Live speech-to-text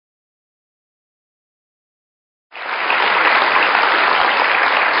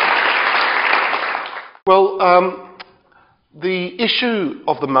Well, the issue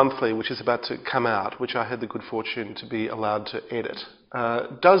of the monthly, which is about to come out, which I had the good fortune to be allowed to edit,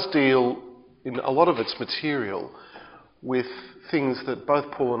 does deal in a lot of its material with things that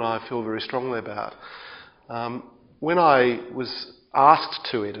both Paul and I feel very strongly about. When I was asked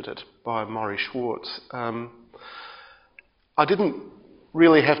to edit it by Maury Schwartz, I didn't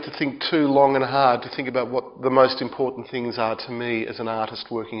really have to think too long and hard to think about what the most important things are to me as an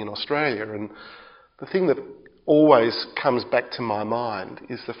artist working in Australia. And the thing that always comes back to my mind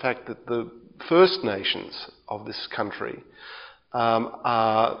is the fact that the First Nations of this country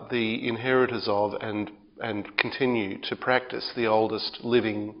are the inheritors of and continue to practice the oldest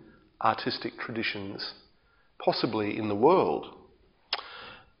living artistic traditions possibly in the world.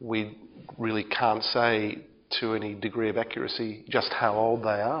 We really can't say to any degree of accuracy just how old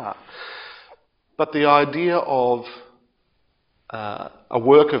they are. But the idea of a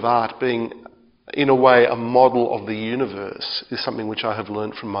work of art being, in a way, a model of the universe is something which I have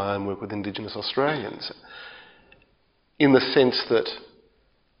learnt from my own work with Indigenous Australians, in the sense that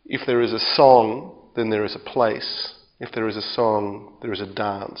if there is a song, then there is a place. If there is a song, there is a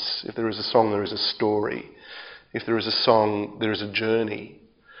dance. If there is a song, there is a story. If there is a song, there is a journey.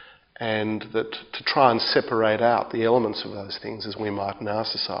 And that to try and separate out the elements of those things, as we might in our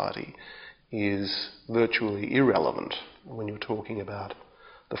society, is virtually irrelevant when you're talking about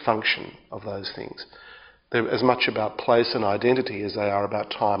the function of those things. They're as much about place and identity as they are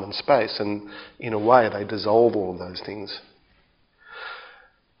about time and space, and in a way they dissolve all of those things.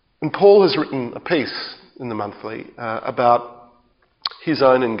 And Paul has written a piece in the monthly about his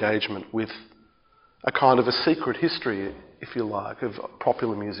own engagement with a kind of a secret history, if you like, of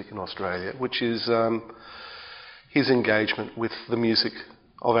popular music in Australia, which is his engagement with the music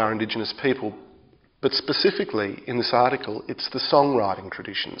of our Indigenous people. But specifically in this article, it's the songwriting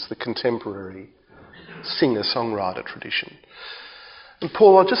traditions, the contemporary singer-songwriter tradition. And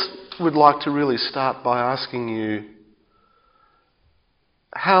Paul, I just would like to really start by asking you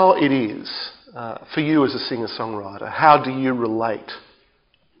how it is for you as a singer-songwriter. How do you relate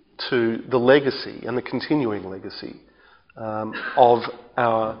to the legacy and the continuing legacy of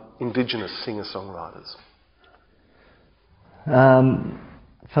our Indigenous singer-songwriters?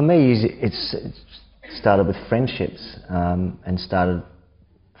 For me, it's started with friendships and started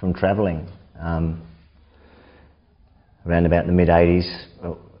from travelling. Around about the mid-80s,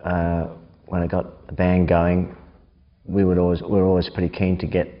 when I got the band going, we were always pretty keen to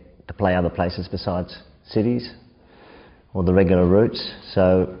get to play other places besides cities or the regular routes.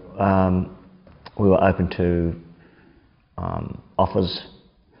 So we were open to offers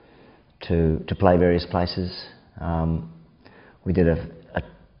to play various places. We did a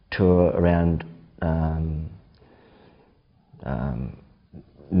tour around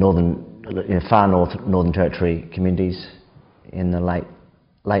far Northern Territory communities in the late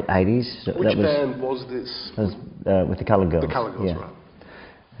 80s. Which band was this? That was with the Coloured Girls. The Coloured Girls, yeah. Right.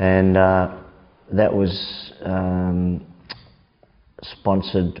 And that was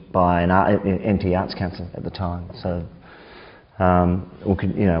sponsored by an NT Arts Council at the time. So we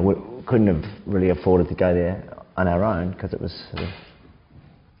couldn't have really afforded to go there on our own because it was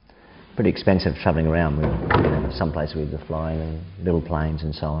pretty expensive travelling around. Some places we were flying in little planes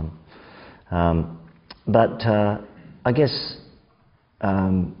and so on. But I guess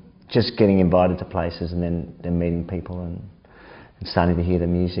just getting invited to places and then meeting people and starting to hear the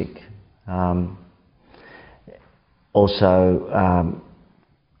music. Also,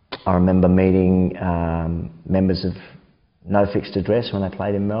 I remember meeting members of No Fixed Address when they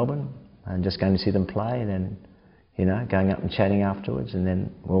played in Melbourne, and just going to see them play, and then going up and chatting afterwards, and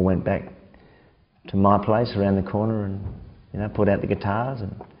then we all went back to my place around the corner and put out the guitars.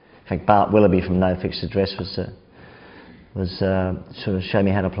 And in fact, Bart Willoughby from No Fixed Address was sort of showed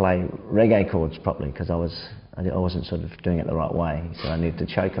me how to play reggae chords properly, because I wasn't sort of doing it the right way, so I needed to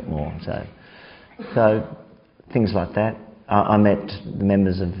choke it more. So things like that. I met the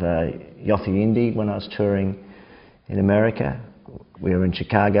members of Yothu Yindi when I was touring in America. We were in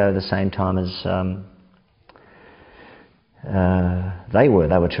Chicago the same time as they were.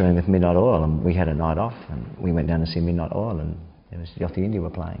 They were touring with Midnight Oil, and we had a night off, and we went down to see Midnight Oil, and it was Yothu Yindi were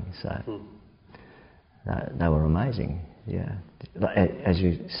playing. So they were amazing. Yeah, as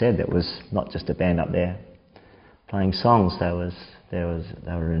you said, it was not just a band up there playing songs. They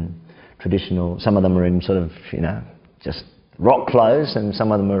were in traditional. Some of them were in sort of just rock clothes, and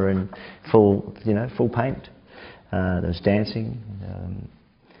some of them were in full paint. There was dancing,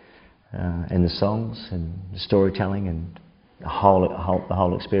 and the songs and the storytelling and the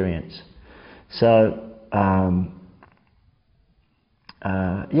whole experience. So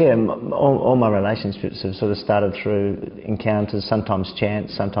yeah, all my relationships have sort of started through encounters, sometimes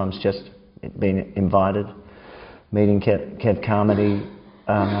chance, sometimes just being invited, meeting Kev Carmody.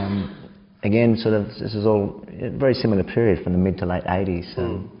 Again, sort of, this is all a very similar period from the mid to late 80s.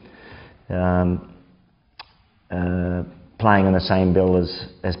 Playing on the same bill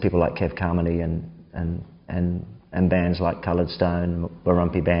as people like Kev Carmody and bands like Coloured Stone,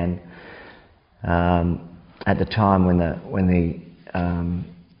 Warumpi Band. At the time when the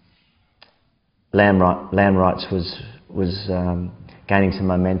land rights was gaining some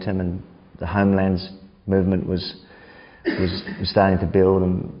momentum, and the homelands movement was starting to build,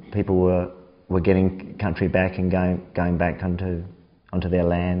 and people were getting country back and going back onto their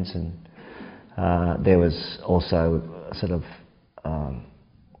lands, and there was also a sort of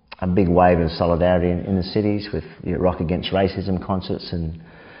a big wave of solidarity in the cities with Rock Against Racism concerts and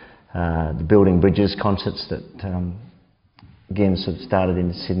the Building Bridges concerts that again sort of started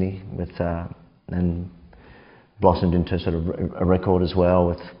in Sydney with and blossomed into sort of a record as well,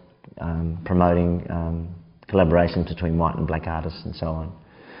 with promoting collaborations between white and black artists and so on.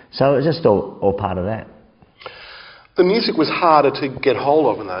 So it was just all part of that. The music was harder to get hold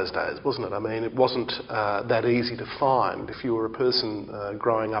of in those days, wasn't it? I mean, it wasn't that easy to find. If you were a person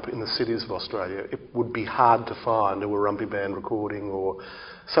growing up in the cities of Australia, it would be hard to find a Warumpi Band recording or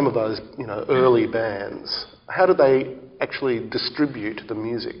some of those, early bands. How did they actually distribute the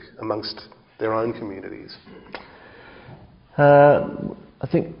music amongst their own communities? I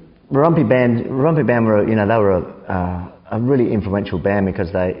think Warumpi Band were, they were a really influential band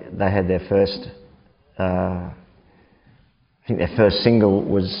because they had their first. I think their first single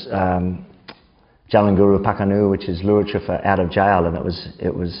was Jalanguru Pakanu, which is literature for out of jail, and this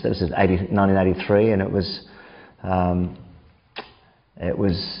was 1983, and it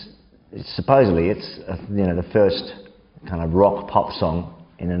was supposedly the first kind of rock pop song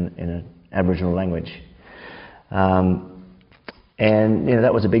in an Aboriginal language, and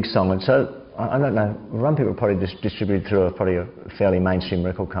that was a big song. And so I don't know, Warumpi were probably distributed through a fairly mainstream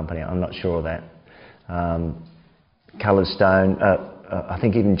record company. I'm not sure of that. Coloured Stone, I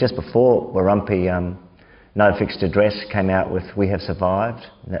think even just before Warumpi, No Fixed Address came out with We Have Survived,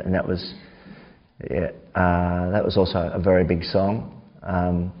 and that was also a very big song.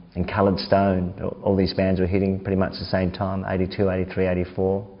 And Coloured Stone, all these bands were hitting pretty much the same time, 82, 83,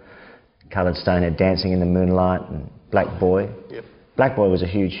 84. Coloured Stone had Dancing in the Moonlight and Black Boy. Yep. Black Boy was a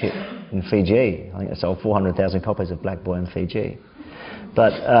huge hit in Fiji. I think it sold 400,000 copies of Black Boy in Fiji.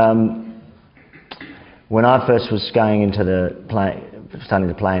 But when I first was going into starting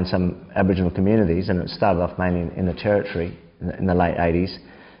to play in some Aboriginal communities, and it started off mainly in the Territory in the late 80s,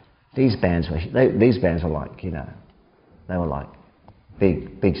 these bands were like, they were like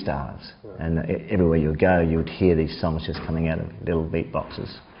big stars. Yeah. And everywhere you would go, you would hear these songs just coming out of little beatboxes,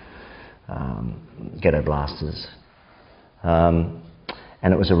 ghetto blasters.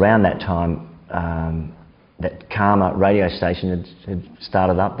 And it was around that time that Karma radio station had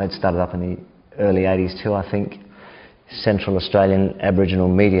started up. They'd started up in the early 80s too, I think, Central Australian Aboriginal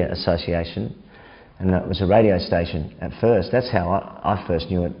Media Association, and that was a radio station at first. That's how I first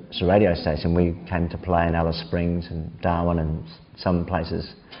knew it was a radio station. We came to play in Alice Springs and Darwin and some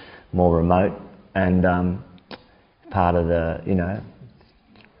places more remote, and part of the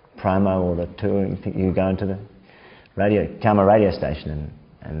promo or the touring, you go into the Karma radio station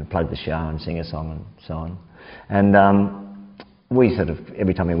and plug the show and sing a song and so on. And we sort of,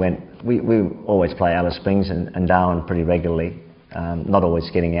 every time we went, we always play Alice Springs and Darwin pretty regularly, not always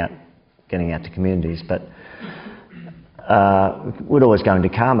getting out to communities, but we'd always go into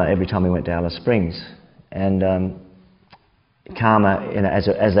Karma every time we went to Alice Springs. And Karma,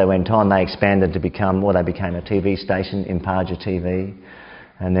 as they went on, they expanded to became a TV station, Impaja TV,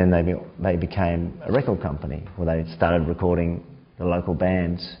 and then they became a record company where they started recording the local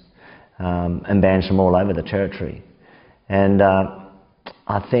bands and bands from all over the Territory. And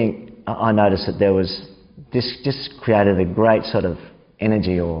I think I noticed that there was this just created a great sort of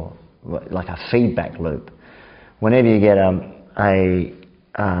energy, or like a feedback loop. Whenever you get a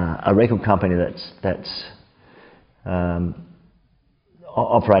record company that's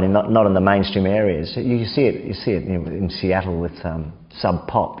operating not in the mainstream areas, you see it in Seattle with Sub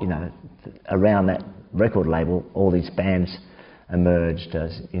Pop. Around that record label, all these bands emerged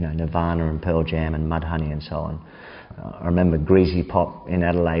as Nirvana and Pearl Jam and Mudhoney and so on. I remember Greasy Pop in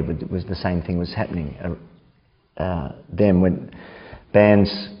Adelaide was the same thing was happening. Then when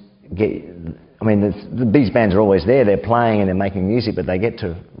bands these bands are always there, they're playing and they're making music, but they get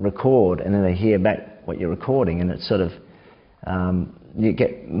to record and then they hear back what you're recording, and it's sort of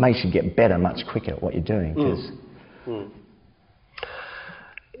makes you get better much quicker at what you're doing.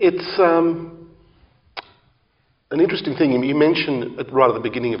 It's an interesting thing. You mentioned right at the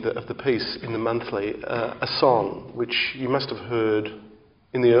beginning of the piece in the monthly a song which you must have heard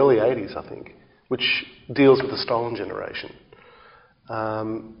in the early 80s, I think, which deals with the stolen generation.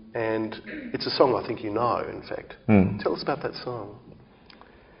 And it's a song I think you know, in fact. Tell us about that song.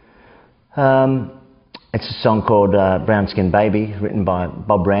 It's a song called Brown Skin Baby, written by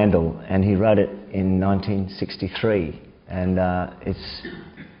Bob Randall, and he wrote it in 1963. And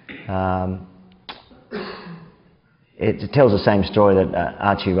it tells the same story that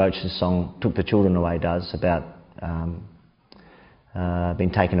Archie Roach's song Took the Children Away does, about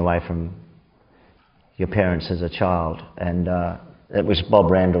being taken away from your parents as a child. And it was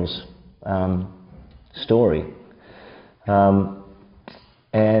Bob Randall's story.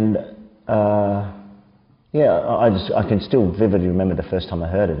 Yeah, I can still vividly remember the first time I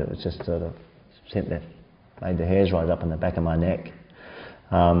heard it. It was just sort of made the hairs rise up on the back of my neck.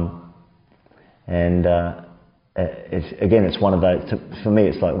 It's one of those. For me,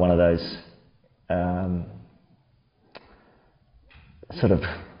 it's like one of those sort of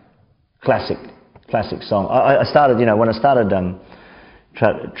classic song. I started, when I started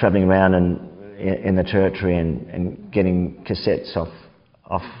travelling around in the territory and getting cassettes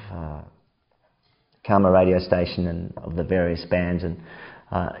off Karma radio station and of the various bands, and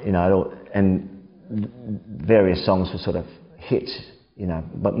and various songs were sort of hits,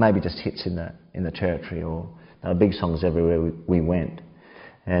 but maybe just hits in the territory, or they were big songs everywhere we went.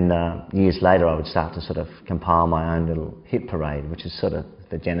 And years later, I would start to sort of compile my own little hit parade, which is sort of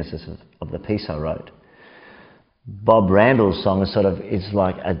the genesis of the piece I wrote. Bob Randall's song is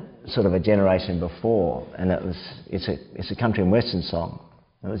like a generation before, and it's a country and western song.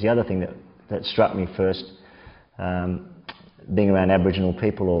 That was the other thing that struck me first, being around Aboriginal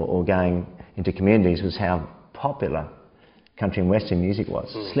people or going into communities, was how popular country and western music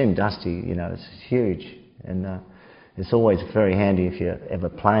was. Slim Dusty, it's huge, and it's always very handy if you're ever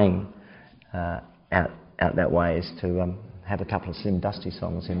playing out that way, is to have a couple of Slim Dusty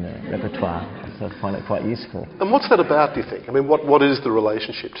songs in the repertoire. So I find it quite useful. And what's that about, do you think? I mean, what is the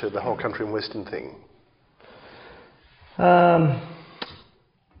relationship to the whole country and western thing?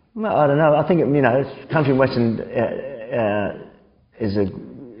 Well, I don't know. I think country and western is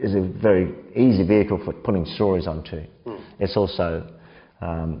a very easy vehicle for putting stories onto. It's also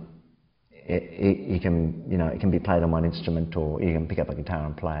it can be played on one instrument, or you can pick up a guitar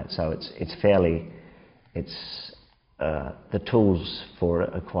and play it. So the tools for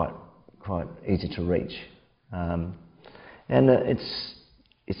it are quite easy to reach, and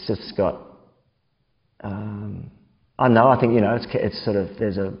it's just got. I know. I think it's sort of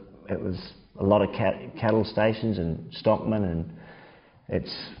it was a lot of cattle stations and stockmen, and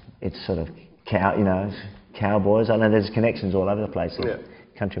it's sort of cowboys. I know there's connections all over the place. Yeah.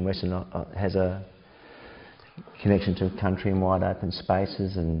 Country and western has a connection to country and wide open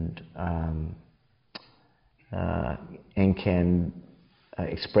spaces, and can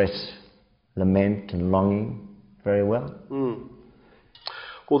express lament and longing very well.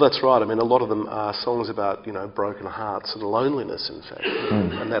 Well, that's right. I mean, a lot of them are songs about, broken hearts and loneliness, in fact,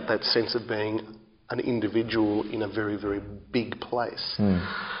 and that sense of being an individual in a very, very big place.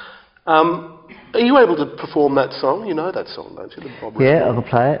 Are you able to perform that song? You know that song, don't you? The Bob Yeah, I can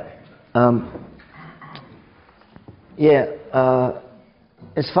play it.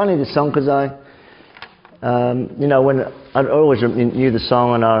 It's funny, this song, because when I always knew the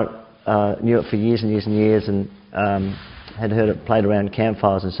song, and I knew it for years and years and years, and had heard it played around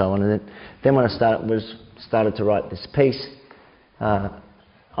campfires and so on. And then when I started to write this piece, I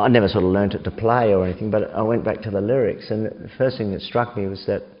never sort of learnt it to play or anything, but I went back to the lyrics, and the first thing that struck me was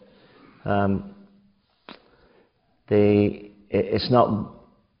that it's not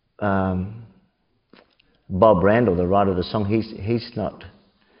Bob Randall, the writer of the song. He's not.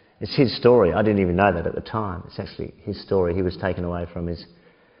 It's his story. I didn't even know that at the time. It's actually his story. He was taken away from his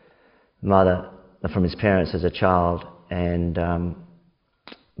mother, from his parents as a child, and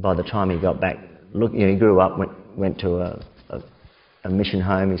by the time he got back, he grew up, went to a mission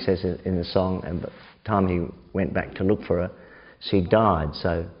home, he says in the song, and by the time he went back to look for her, she died.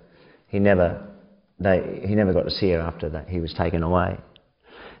 So he never got to see her after that. He was taken away.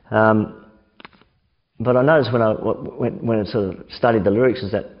 But I noticed when I sort of studied the lyrics,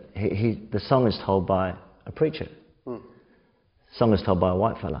 is that the song is told by a preacher. The song is told by a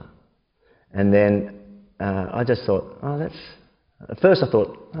white fella. And then I just thought, at first I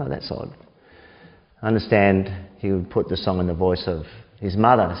thought, that's odd. I understand he would put the song in the voice of his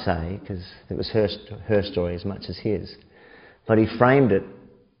mother, say, because it was her story as much as his. But he framed it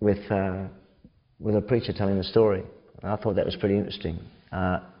with a preacher telling the story. And I thought that was pretty interesting.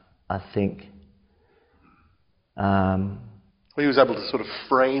 I think. He was able to sort of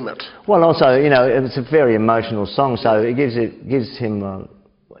frame it. Well, also, you know, it's a very emotional song, so it gives him.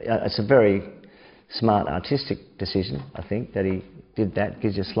 It's a very smart artistic decision, I think, that he did that.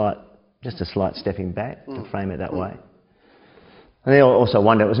 Gives you just a slight stepping back to frame it that way. And I also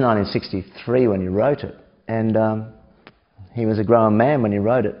wonder, it was 1963 when he wrote it, and he was a grown man when he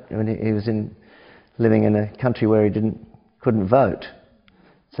wrote it. When he was living in a country where he couldn't vote,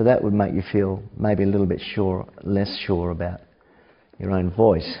 so that would make you feel maybe a little bit less sure about your own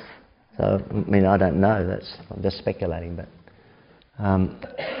voice. So, I mean, I don't know. I'm just speculating, but I'll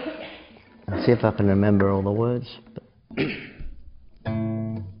see if I can remember all the words.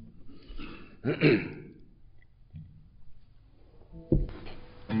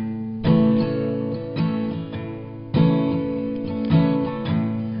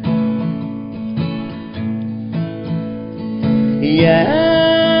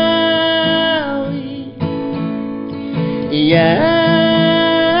 Yowie,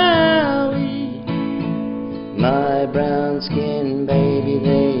 my brown skin baby,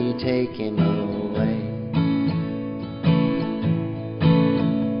 they take him away.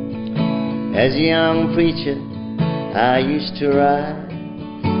 As a young preacher, I used to ride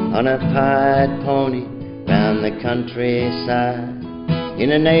on a pied pony round the countryside.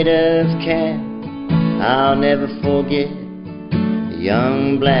 In a native camp, I'll never forget the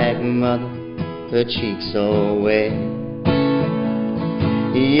young black mother, her cheeks so wet.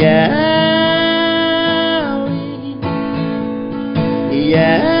 Yowie,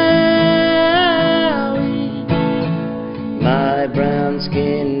 yowie, my brown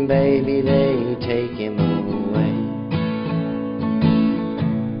skin baby, they take him away.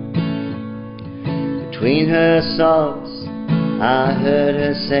 Between her sobs, I heard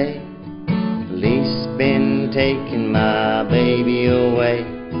her say, police been taking my baby away.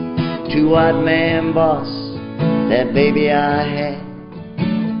 To white man boss, that baby I had,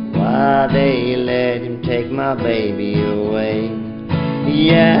 why they let him take my baby away.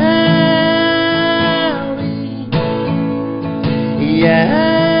 Yowie,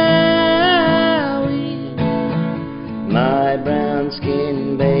 yowie, my brown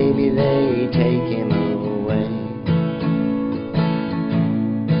skin baby, they take him away.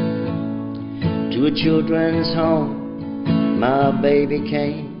 To a children's home, my baby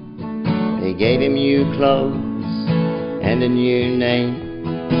came. They gave him new clothes and a new name.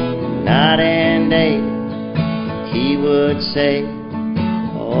 Night and day he would say,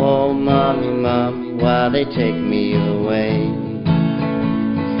 oh mommy, mommy, why they take me away.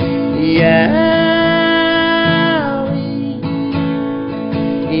 Yowie,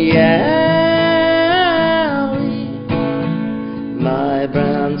 yowie, my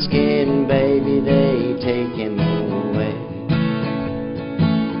brown skin baby, they take him away.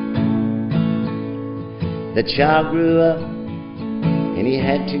 The child grew up and he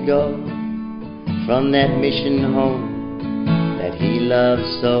had to go from that mission home that he loved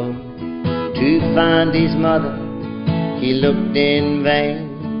so. To find his mother, he looked in vain.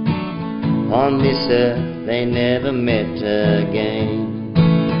 On this earth they never met again.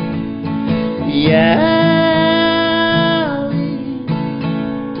 Yowie,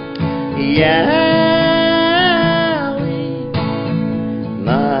 yowie,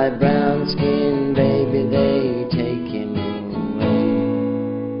 my brown skin baby, they take him away.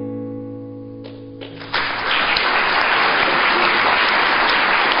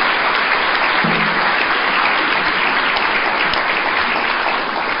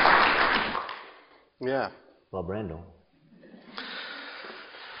 Yeah. Bob Randall.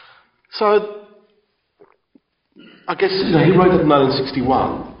 So, I guess, you know, he wrote that in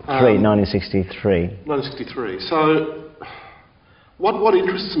 1961. 1963. 1963. So, what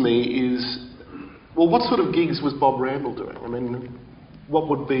interests me is, well, what sort of gigs was Bob Randall doing? I mean, what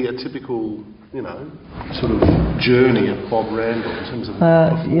would be a typical, you know, sort of journey of Bob Randall in terms of...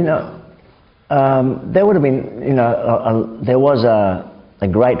 You know, there would have been, you know, there was a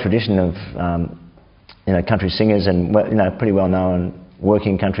great tradition of, you know, country singers and, you know, pretty well known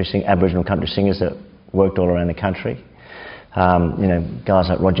working Aboriginal country singers that worked all around the country. You know, guys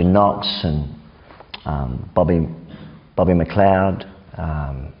like Roger Knox and Bobby McLeod,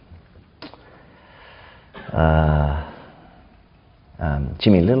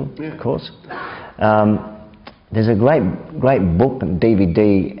 Jimmy Little, of course. There's a great book and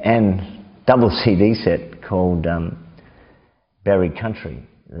DVD and double CD set called Buried Country,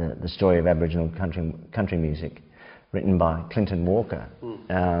 the story of Aboriginal country music, written by Clinton Walker.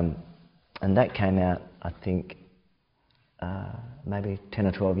 And that came out, I think, maybe 10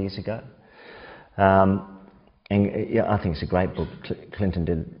 or 12 years ago. yeah, I think it's a great book. Clinton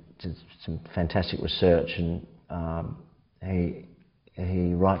did some fantastic research, and he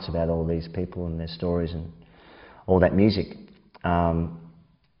writes about all these people and their stories and all that music. I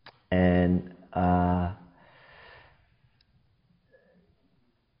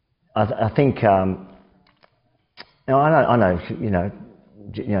think I know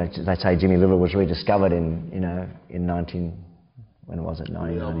they say Jimmy Little was rediscovered in 19 when was it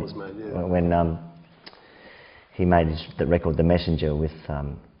 1990 when he made the record The Messenger with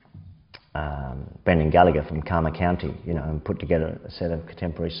Brendan Gallagher from Karma County, and put together a set of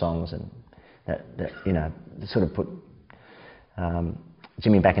contemporary songs, and that sort of put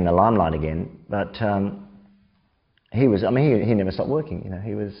Jimmy back in the limelight again. But he never stopped working.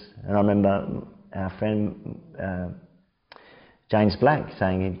 He was, and I remember our friend James Black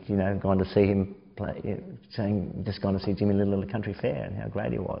saying he'd gone to see him play, saying just gone to see Jimmy Little at the Country Fair and how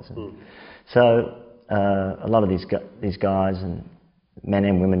great he was. And so a lot of these guys and men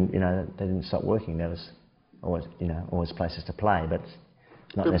and women, they didn't stop working. There was always places to play, but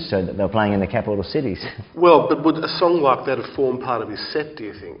not necessarily that they were playing in the capital cities. Well, but would a song like that have formed part of his set, do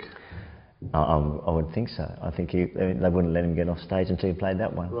you think? I would think so. I think they wouldn't let him get off stage until he played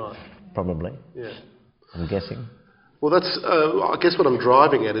that one. Right. Probably. Yeah. I'm guessing. Well, that's. I guess what I'm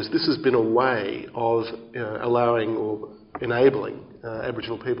driving at is this has been a way of allowing or enabling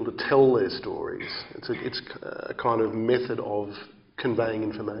Aboriginal people to tell their stories. It's a kind of method of conveying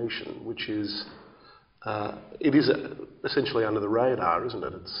information, which is. It is essentially under the radar, isn't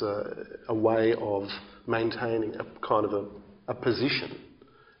it? It's a way of maintaining a kind of a position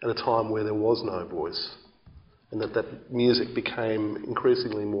at a time where there was no voice, and that music became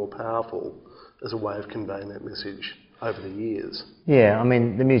increasingly more powerful as a way of conveying that message over the years. Yeah, I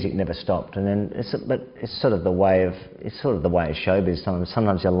mean the music never stopped, and then it's sort of the way of showbiz.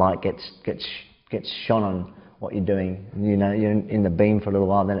 Sometimes your light gets shone on what you're doing. You're in the beam for a little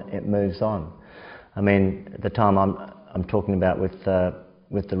while, then it moves on. I mean, at the time I'm talking about with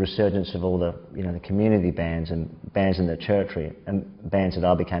the resurgence of all the the community bands and bands in the territory and bands that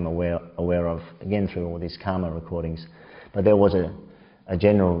I became aware of again through all these Karma recordings. But there was a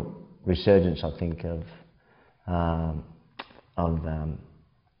general resurgence, I think, of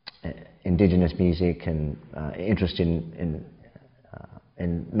Indigenous music and interest in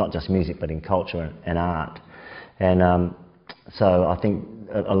not just music but in culture and art. And so I think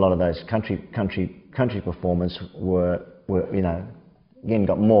a lot of those country performers were again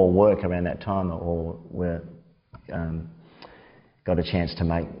got more work around that time, or were got a chance to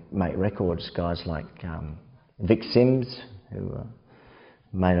make records. Guys like Vic Sims, who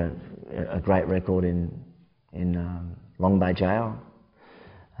made a great record in Long Bay Jail.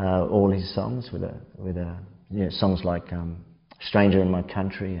 All his songs with songs like Stranger in My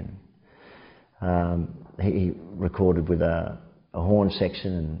Country, and he recorded with a horn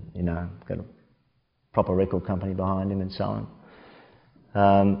section, and got a proper record company behind him and so on.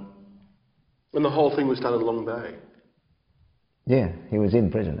 And the whole thing was done in Long Bay? Yeah, he was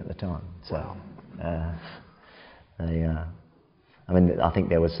in prison at the time. So, wow. I think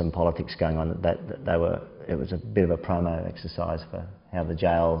there was some politics going on. It was a bit of a promo exercise for how the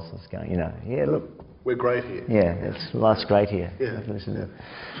jails was going. Yeah, look, we're great here. Yeah, life's great here. Yeah.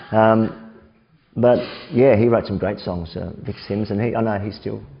 But yeah, he wrote some great songs, Vic Sims, and I know he's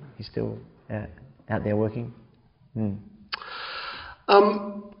still out there working. Mm.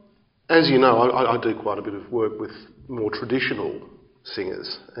 As you know, I do quite a bit of work with more traditional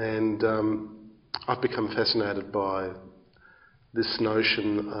singers, and I've become fascinated by this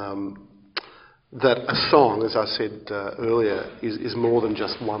notion that a song, as I said earlier, is more than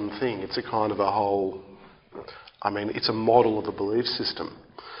just one thing. It's a kind of a whole, it's a model of a belief system.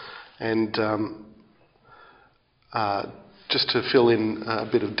 And just to fill in a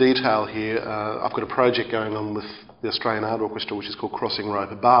bit of detail here, I've got a project going on with the Australian Art Orchestra which is called Crossing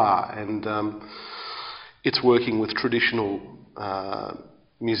Roper Bar, and it's working with traditional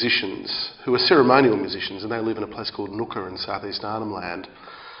musicians who are ceremonial musicians, and they live in a place called Nooka in southeast Arnhem Land.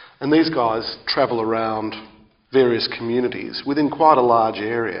 And these guys travel around various communities within quite a large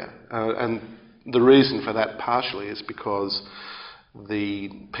area, and the reason for that partially is because the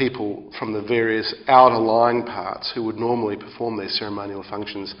people from the various outer lying parts who would normally perform their ceremonial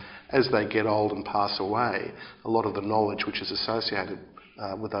functions, as they get old and pass away, a lot of the knowledge which is associated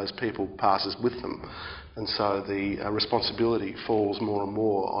with those people passes with them. And so the responsibility falls more and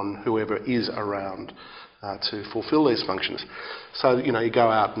more on whoever is around to fulfil these functions. So, you go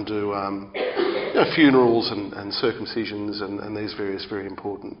out and do funerals and circumcisions and these various very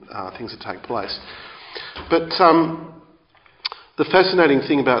important things that take place. But the fascinating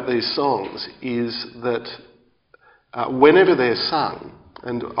thing about these songs is that whenever they're sung,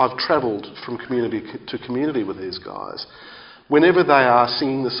 and I've travelled from community to community with these guys, whenever they are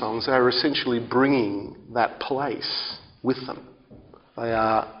singing the songs, they are essentially bringing that place with them. They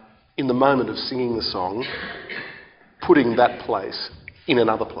are, in the moment of singing the song, putting that place in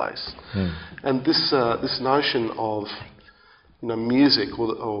another place. And this notion of music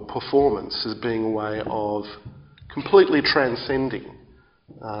or performance as being a way of completely transcending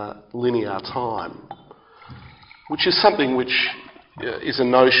linear time, which is something which is a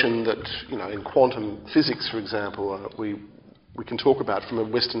notion that, in quantum physics, for example, we can talk about from a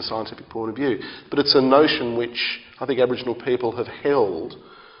Western scientific point of view. But it's a notion which I think Aboriginal people have held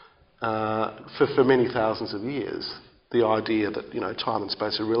for many thousands of years. The idea that time and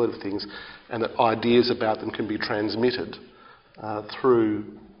space are relative things, and that ideas about them can be transmitted through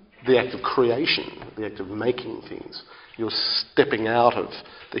the act of creation, the act of making things. You're stepping out of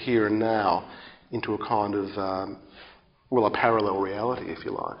the here and now into a kind of, a parallel reality, if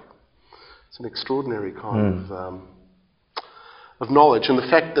you like. It's an extraordinary kind of knowledge, and the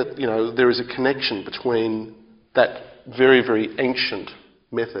fact that there is a connection between that very, very ancient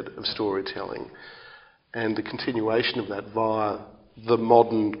method of storytelling and the continuation of that via the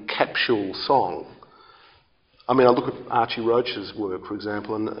modern capsule song. I mean, I look at Archie Roach's work, for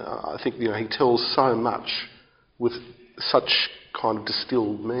example, and I think he tells so much with such kind of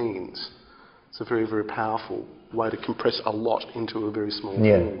distilled means. It's a very, very powerful way to compress a lot into a very small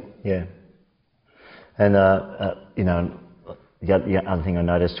form. Yeah. And the other thing I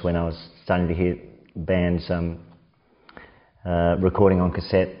noticed when I was starting to hear bands recording on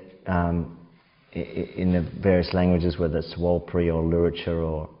cassette in the various languages, whether it's Warlpiri or Luritja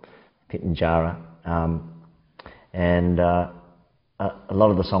or Pitjantjatjara, and a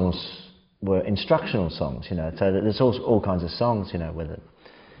lot of the songs were instructional songs, so there's all kinds of songs, whether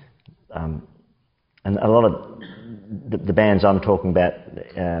and a lot of the bands I'm talking about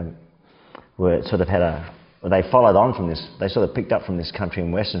were sort of they followed on from this. They sort of picked up from this country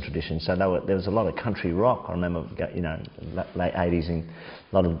and western tradition. So there was a lot of country rock. I remember, late '80s, and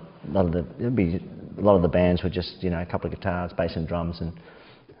a lot of the bands were just a couple of guitars, bass and drums, and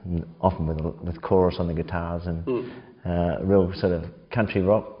often with chorus on the guitars, and real sort of country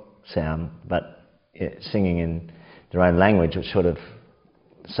rock sound, but singing in their own language, which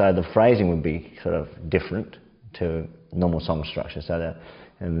so the phrasing would be sort of different to normal song structure. So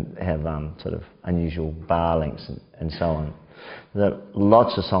and have sort of unusual bar lengths and so on. There are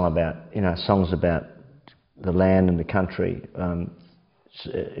lots of songs about the land and the country.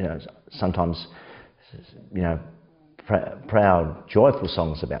 Sometimes proud, joyful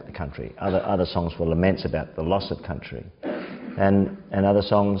songs about the country. Other songs were laments about the loss of country, and other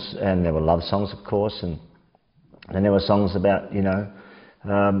songs, and there were love songs, of course, and there were songs about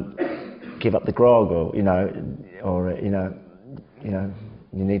give up the grog, or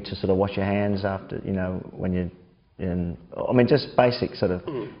you need to sort of wash your hands after, when you're in, just basic sort of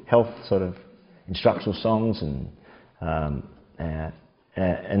health sort of instructional songs, and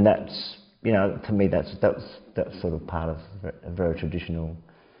that's, to me that's sort of part of a very traditional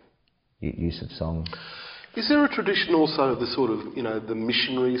use of song. Is there a tradition also of the sort of, the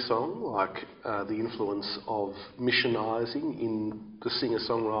missionary song, like the influence of missionising in the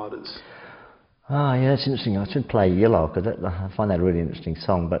singer-songwriters? Oh, yeah, that's interesting. I should play Yellow, because I find that a really interesting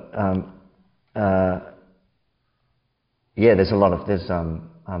song. But there's a lot of there's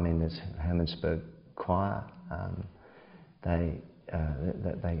Hermannsburg Choir. They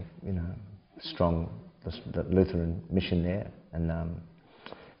strong the Lutheran mission there, and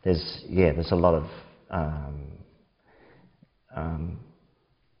there's a lot of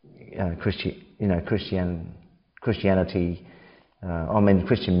Christianity.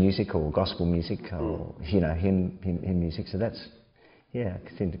 Christian music or gospel music or hymn music. So that's I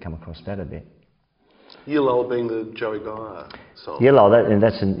seem to come across that a bit. Yellow being the Joey Geyer song. Yellow,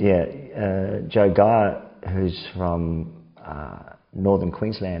 Joe Geyer, who's from northern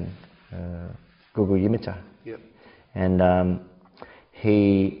Queensland, Gugu Yimita. Yep. And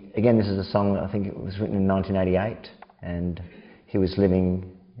this is a song that I think it was written in 1988, and he was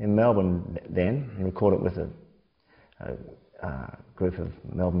living in Melbourne then. He recorded it with a group of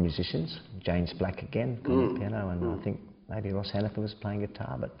Melbourne musicians, James Black again on the piano, and I think maybe Ross Hannaford was playing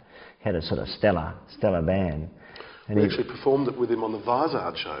guitar, but had a sort of stellar band. And we actually performed it with him on the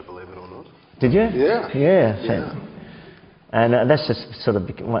Vizard show, believe it or not. Did you? Yeah. Yeah. And that's just sort of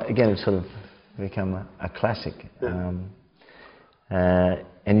become a classic. Yeah.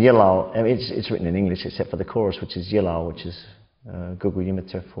 And Yellow, it's written in English except for the chorus, which is Yellow, which is Gugu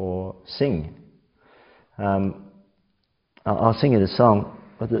Yimita for sing. I'll sing you the song,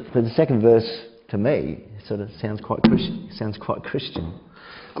 but the second verse to me, it sort of sounds quite Christian.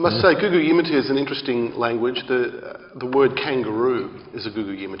 I must say, Gugu Yimithirr is an interesting language. The word kangaroo is a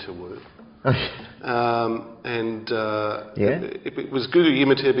Gugu Yimithirr word. It was Gugu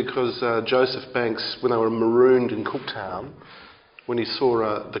Yimithirr because Joseph Banks, when they were marooned in Cooktown, when he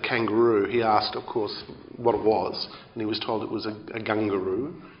saw the kangaroo, he asked, of course, what it was, and he was told it was a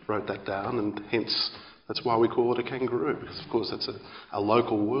gungaroo. Wrote that down, and hence that's why we call it a kangaroo, because of course that's a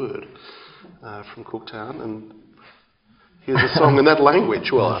local word from Cooktown. And here's a song in that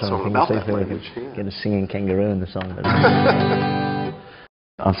language. Well, a song about that language. Get a singing kangaroo in the song.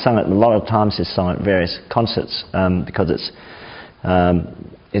 I've sung it a lot of times. This song at various concerts because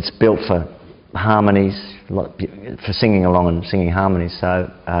it's built for harmonies, for singing along and singing harmonies. So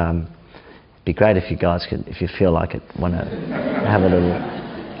it'd be great if you guys could, if you feel like it, want to have a little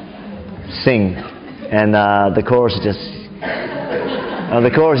sing. And the chorus is just.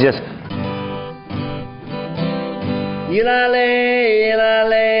 Yilale,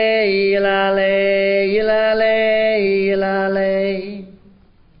 yilale, yilale, yilale, yilale.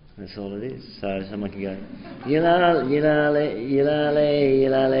 That's all it is. So someone can go yilale, yilale, yilale,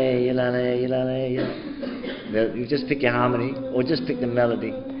 yilale, yilale, yilale. You just pick your harmony, or just pick the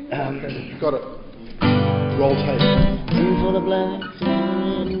melody. Got it. Roll tape. Sing for the blacks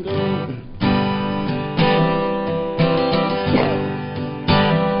and gold.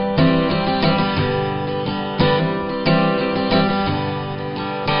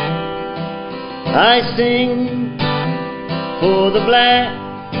 I sing for the black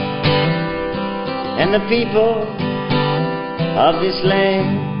and the people of this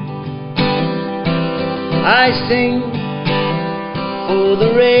land. I sing for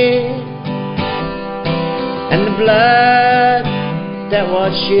the red and the blood that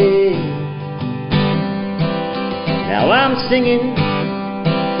was shed. Now I'm singing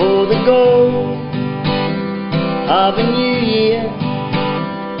for the gold of a new year,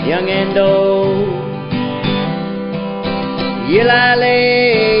 young and old. Yilale,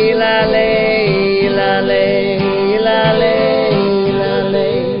 yilale, yilale, yilale, yilale.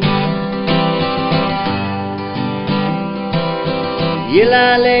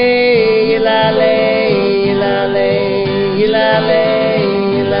 Yilale, yilale, yilale, yilale,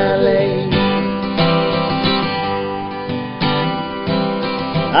 yilale.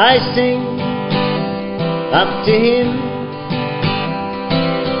 I sing up to Him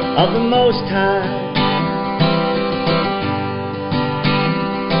of the Most High.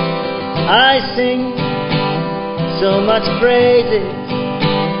 I sing so much praises,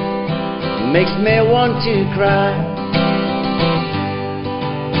 makes me want to cry.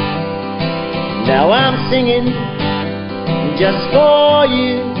 Now I'm singing just for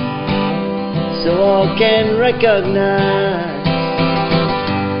you, so all can recognize.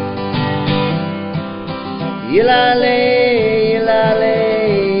 Yilale, yilale,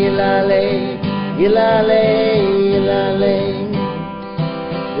 yilale, yilale, yilale.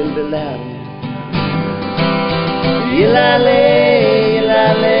 A little bit louder. Yilale,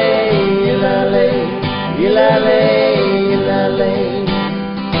 yilale, yilale, yilale, yilale.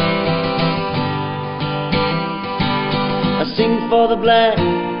 I sing for the black,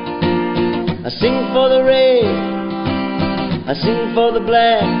 I sing for the red, I sing for the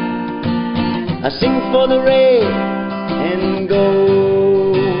black, I sing for the red and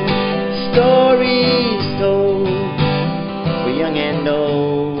gold. Stories told for young and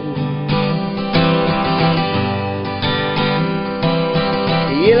old.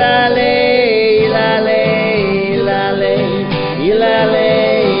 Yilale, yilale, yilale, yilale,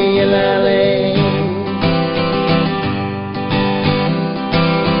 yilale.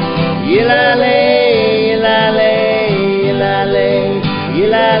 Yilale, yilale, yilale,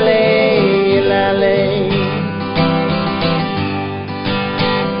 yilale, yilale.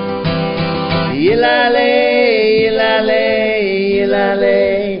 Yilale, yilale, yilale,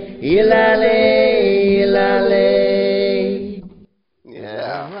 yilale, yilale.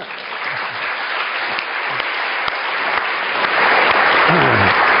 Yeah.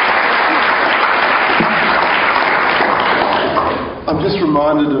 I'm just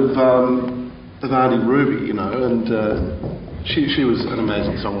reminded of Auntie Ruby, you know, and she was an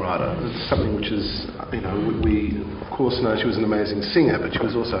amazing songwriter. It's something which is, you know, we of course know she was an amazing singer, but she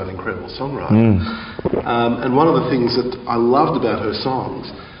was also an incredible songwriter. And one of the things that I loved about her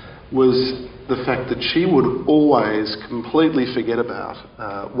songs was the fact that she would always completely forget about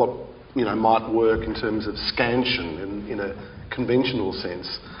what, you know, might work in terms of scansion in a conventional sense,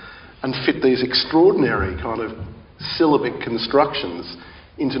 and fit these extraordinary kind of syllabic constructions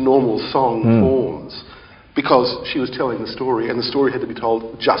into normal song forms, because she was telling the story, and the story had to be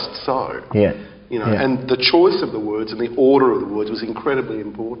told just so. Yeah. you know, and the choice of the words and the order of the words was incredibly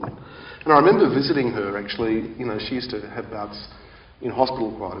important. And I remember visiting her, actually. You know, she used to have bouts in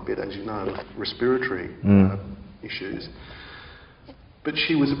hospital quite a bit, as you know, with respiratory issues. But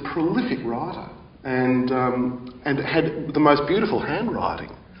she was a prolific writer and had the most beautiful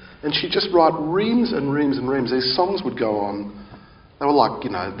handwriting. And she'd just write reams and reams and reams. These songs would go on. They were like, you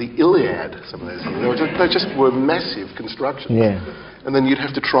know, the Iliad, some of those things. They just were massive constructions. Yeah. And then you'd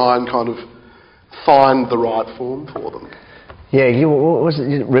have to try and kind of find the right form for them. Yeah, what was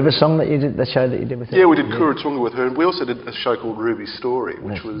it, River Song that you did, the show that you did with her? Yeah, we did Kuratunga with her. And we also did a show called Ruby's Story,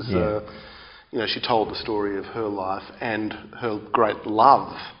 which was, you know, she told the story of her life and her great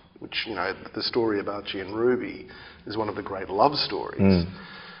love, which, you know, the story of Archie and Ruby is one of the great love stories.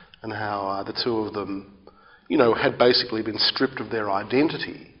 And how the two of them, you know, had basically been stripped of their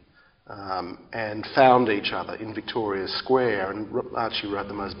identity and found each other in Victoria Square. And Archie wrote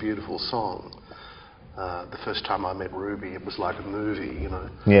the most beautiful song. The first time I met Ruby, it was like a movie, you know.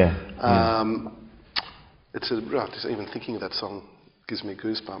 Yeah. Just even thinking of that song gives me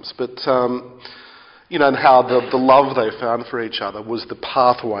goosebumps. But, you know, and how the love they found for each other was the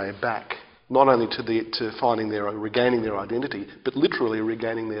pathway back. Not only to regaining their identity, but literally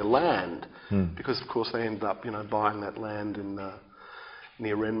regaining their land, because of course they ended up, you know, buying that land in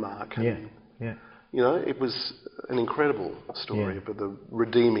near Renmark. And, you know, it was an incredible story about the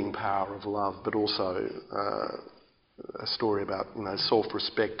redeeming power of love, but also a story about, you know,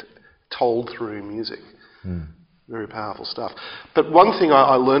 self-respect told through music. Very powerful stuff. But one thing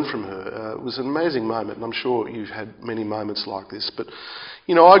I learned from her was an amazing moment, and I'm sure you've had many moments like this, but,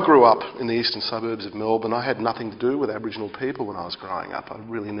 you know, I grew up in the eastern suburbs of Melbourne. I had nothing to do with Aboriginal people when I was growing up. I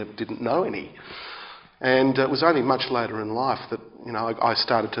really didn't know any. And it was only much later in life that, you know, I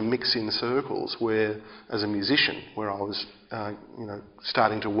started to mix in circles where, as a musician, where I was, you know,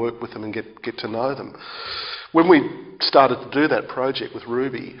 starting to work with them and get to know them. When we started to do that project with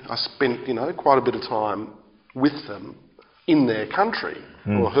Ruby, I spent, you know, quite a bit of time with them in their country,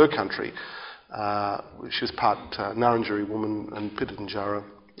 or her country. She was part Ngarrindjeri woman and Pitjantjatjara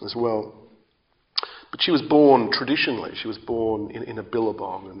as well. But she was born traditionally. She was born in a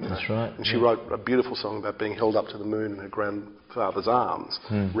billabong. And, that's right. And she wrote a beautiful song about being held up to the moon in her grandfather's arms,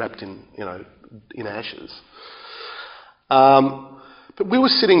 wrapped in, you know, in ashes. But we were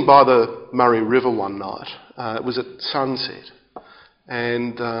sitting by the Murray River one night. It was at sunset.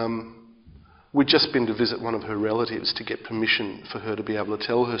 And we'd just been to visit one of her relatives to get permission for her to be able to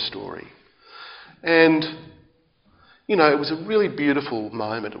tell her story. And, you know, it was a really beautiful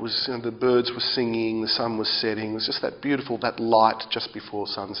moment. It was, you know, the birds were singing, the sun was setting. It was just that beautiful, that light just before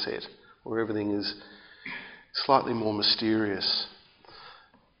sunset, where everything is slightly more mysterious.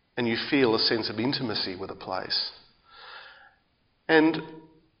 And you feel a sense of intimacy with a place. And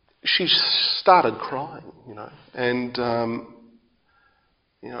she started crying, you know, and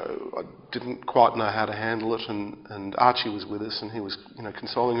you know, I didn't quite know how to handle it, and Archie was with us, and he was, you know,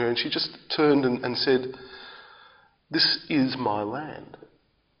 consoling her, and she just turned and said, "This is my land,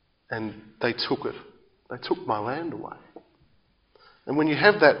 and they took it. They took my land away." And when you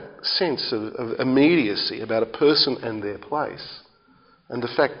have that sense of immediacy about a person and their place, and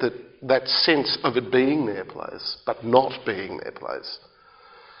the fact that that sense of it being their place, but not being their place,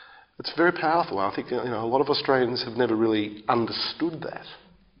 it's very powerful. I think, you know, a lot of Australians have never really understood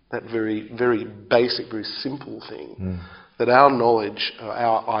that very, very basic, very simple thing, that our knowledge,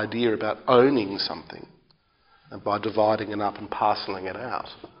 our idea about owning something, and by dividing it up and parcelling it out,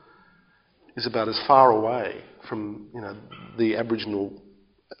 is about as far away from, you know, the Aboriginal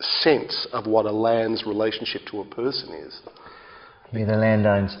sense of what a land's relationship to a person is. Yeah, the land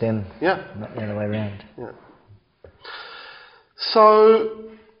owns them, yeah, not the other way around. Yeah.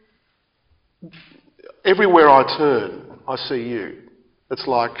 So, everywhere I turn, I see you. It's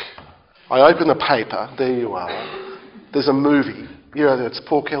like, I open the paper, there you are. There's a movie. You know, it's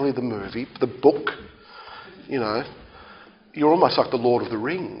Paul Kelly, the movie, the book, you know. You're almost like the Lord of the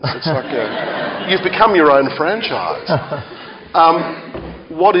Rings. It's like you've become your own franchise.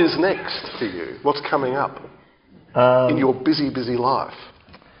 What is next for you? What's coming up in your busy, busy life?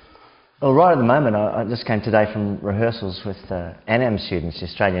 Well, right at the moment, I just came today from rehearsals with ANAM students, the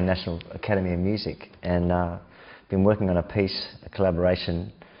Australian National Academy of Music, and been working on a piece, a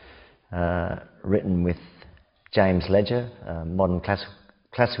collaboration written with James Ledger, a modern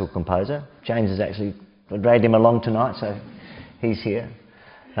classical composer. James has actually dragged him along tonight, so he's here.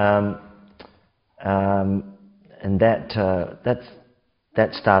 And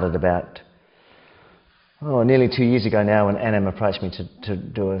that started about nearly 2 years ago now, when ANAM approached me to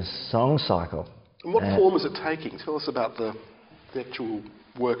do a song cycle. And what form is it taking? Tell us about the actual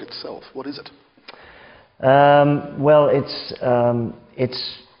work itself. What is it? Well,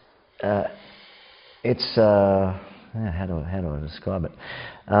 how do I describe it?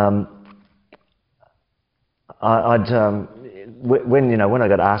 When I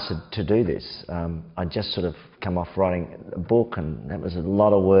got asked to do this, I'd just sort of come off writing a book, and that was a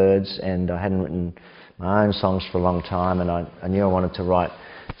lot of words, and I hadn't written my own songs for a long time, and I knew I wanted to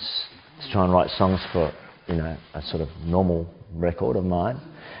try and write songs for a sort of normal record of mine.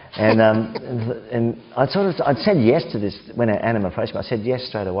 And I'd said yes to this when Anna approached me. I said yes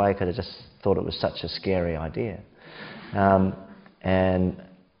straight away because I just thought it was such a scary idea.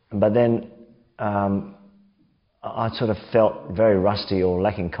 But then I sort of felt very rusty or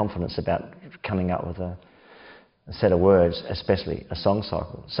lacking confidence about coming up with a set of words, especially a song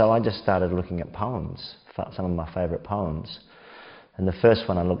cycle. So I just started looking at poems, some of my favourite poems. And the first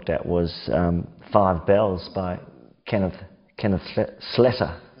one I looked at was 5 Bells by Kenneth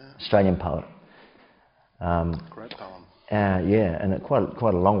Slessor, Australian poet. Great poem. Yeah, and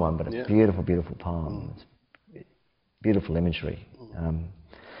quite a long one, but a beautiful, beautiful poem. Beautiful imagery.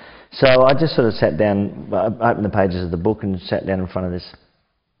 So I just sort of sat down, opened the pages of the book and sat down in front of this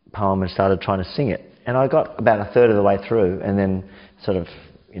poem and started trying to sing it. And I got about a third of the way through, and then sort of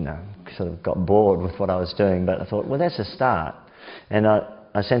got bored with what I was doing. But I thought, well, that's a start. And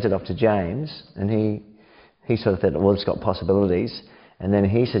I sent it off to James, and he sort of thought, well, it's got possibilities. And then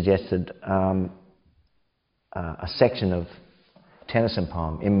he suggested a section of Tennyson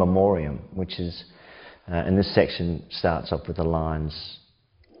poem, In Memoriam, which is, and this section starts off with the lines,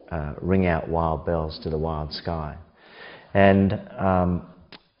 ring out wild bells to the wild sky. And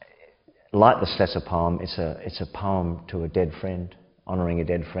like the Slessor poem, it's a poem to a dead friend, honouring a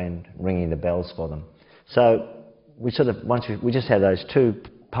dead friend, ringing the bells for them. So we sort of, we just had those 2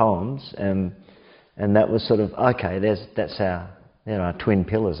 poems, and that was sort of, okay, that's our twin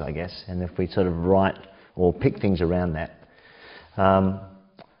pillars, I guess. And if we sort of write or pick things around that,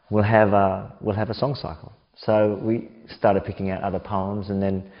 we'll have a song cycle. So we started picking out other poems, and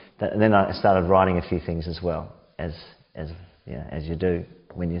then I started writing a few things as well, as you do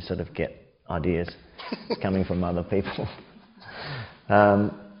when you sort of get ideas coming from other people.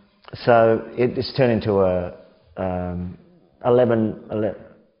 So it's turned into a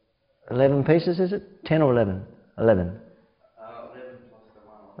 11 pieces, is it? 10 or 11? 11.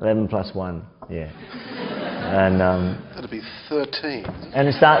 11 plus 1, yeah. And that'd be 13. And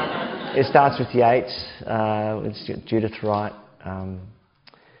it starts with Yeats, it's Judith Wright,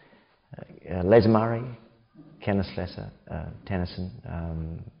 Les Murray, Kenneth Slessor, Tennyson,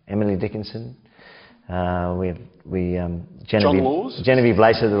 Emily Dickinson. Genevieve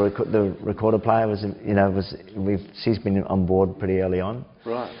Lacer, the recorder player, she's been on board pretty early on.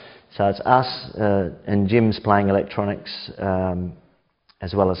 Right. So it's us, and Jim's playing electronics,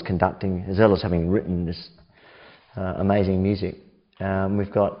 as well as conducting, as well as having written this amazing music.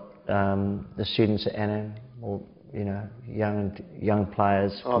 We've got the students at Annan, or young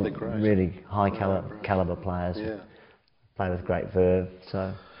players. Oh, they're great. Really high caliber players. Yeah. Play with great verve.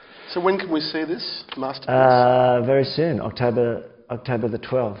 So when can we see this masterpiece? Very soon, October the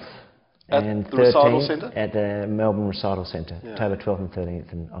 12th. At and the Recital Centre? At the Melbourne Recital Centre, Yeah. October 12th and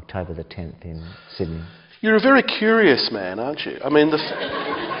 13th, and October the 10th in Sydney. You're a very curious man, aren't you? I mean,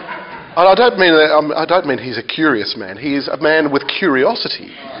 I don't mean he's a curious man. He is a man with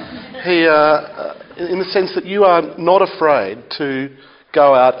curiosity. He, in the sense that you are not afraid to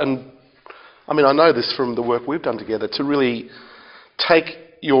go out and, I mean, I know this from the work we've done together, to really take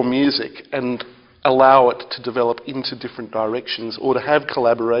your music and allow it to develop into different directions, or to have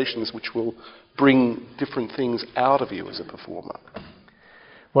collaborations which will bring different things out of you as a performer.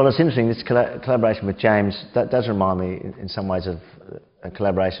 Well, it's interesting, this collaboration with James, that does remind me in some ways of a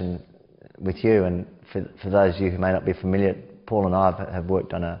collaboration with you. And for those of you who may not be familiar, Paul and I have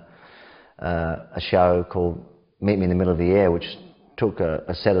worked on a show called Meet Me in the Middle of the Air, which took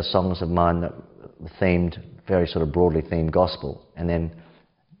a set of songs of mine that were themed, very sort of broadly themed gospel, and then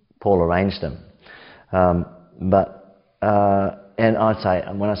Paul arranged them. And I'd say,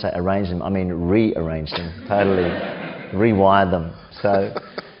 when I say arrange them, I mean rearrange them, totally rewire them. So,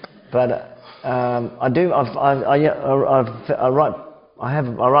 but I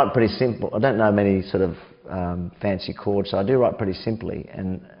write pretty simple. I don't know many sort of fancy chords, so I do write pretty simply,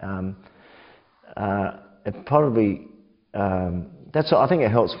 and it probably that's what I think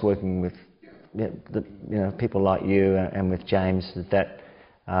it helps working with people like you and with James, that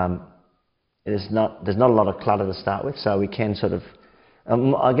there's not a lot of clutter to start with, so we can sort of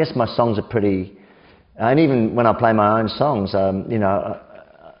I guess my songs are pretty, and even when I play my own songs,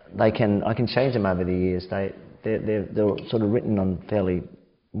 I can change them over the years. They're sort of written on fairly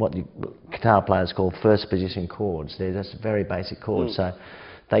what guitar players call first position chords. They're just very basic chords, so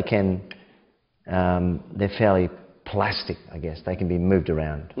they can, they're fairly plastic, I guess. They can be moved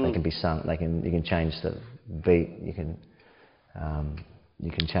around, they can be sung, you can change the beat, you can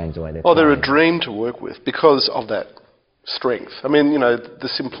change the way they're playing. They're a dream to work with because of that strength. I mean, you know, the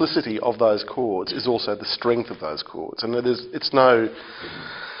simplicity of those chords is also the strength of those chords, and it's no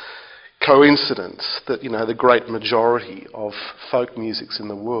coincidence that, you know, the great majority of folk musics in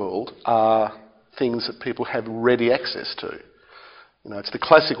the world are things that people have ready access to. You know, it's the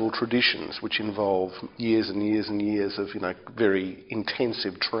classical traditions which involve years and years and years of, you know, very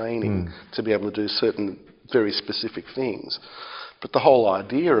intensive training to be able to do certain very specific things. But the whole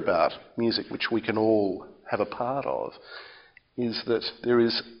idea about music, which we can all have a part of, is that there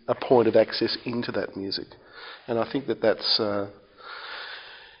is a point of access into that music. And I think that that's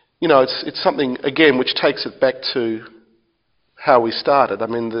you know, it's something, again, which takes it back to how we started. I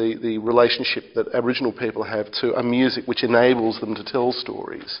mean, the relationship that Aboriginal people have to a music which enables them to tell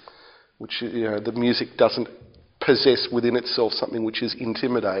stories, which, you know, the music doesn't possess within itself something which is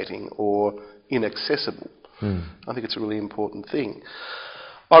intimidating or inaccessible. I think it's a really important thing.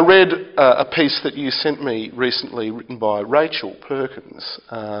 I read a piece that you sent me recently written by Rachel Perkins,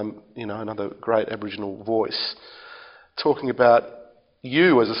 you know, another great Aboriginal voice, talking about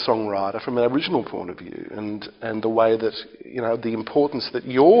you as a songwriter from an Aboriginal point of view, and the way that, you know, the importance that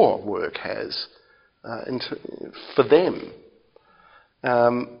your work has for them,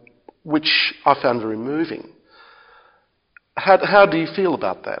 which I found very moving. How do you feel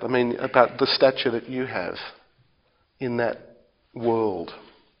about that? I mean, about the stature that you have in that world?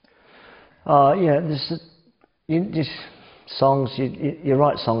 Yeah, songs. You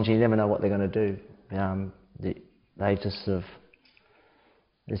write songs, you never know what they're going to do. They just sort of.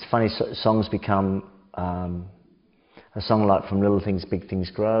 It's funny, songs become, a song like From Little Things Big Things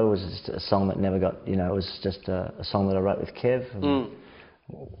Grow was just a song that never got, you know, it was just a song that I wrote with Kev. And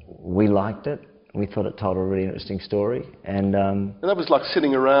we liked it. We thought it told a really interesting story. And that was like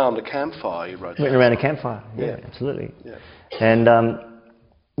sitting around a campfire, you wrote that. Sitting around a campfire, yeah, absolutely. Yeah. And,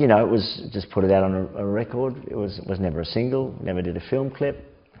 you know, it was just put it out on a record. It was never a single, never did a film clip.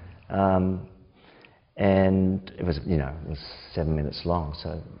 And it was, you know, it was 7 minutes long,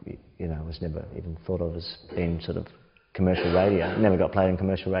 so, you know, it was never even thought of as being sort of commercial radio. It never got played on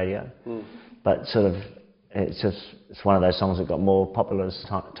commercial radio. But sort of, it's one of those songs that got more popular as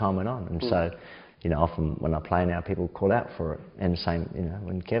time went on. And so, you know, often when I play now, people call out for it. And the same, you know,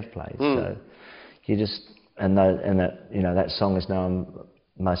 when Kev plays. So you just, you know, that song is known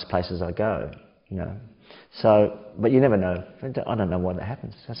most places I go, you know. So, but you never know. I don't know why that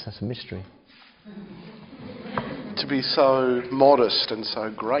happens. That's a mystery. To be so modest and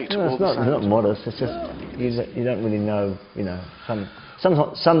so great. No, it's not modest. It's just you don't really know. You know, some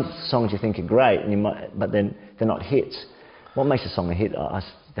songs you think are great, and you might, but then they're not hits. What makes a song a hit?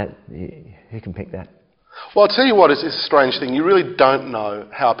 Who can pick that? Well, I'll tell you what is a strange thing. You really don't know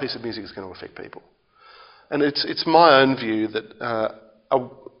how a piece of music is going to affect people, and it's my own view that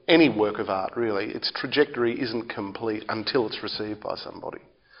any work of art, really, its trajectory isn't complete until it's received by somebody.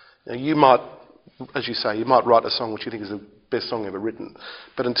 Now, you might, as you say, you might write a song which you think is the best song ever written,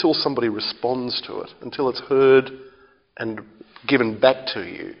 but until somebody responds to it, until it's heard and given back to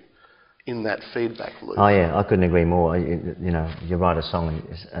you in that feedback loop. Oh yeah, I couldn't agree more. You know, you write a song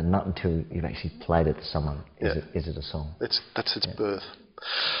and not until you've actually played it to someone is it a song. That's its birth.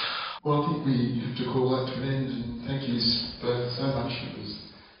 Well, I think we have to call that to an end, and thank you both so much. It was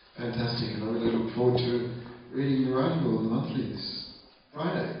fantastic, and I really look forward to reading your article in the monthly this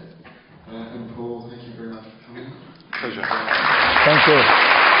Friday. And Paul, thank you very much for coming. Pleasure. Thank you.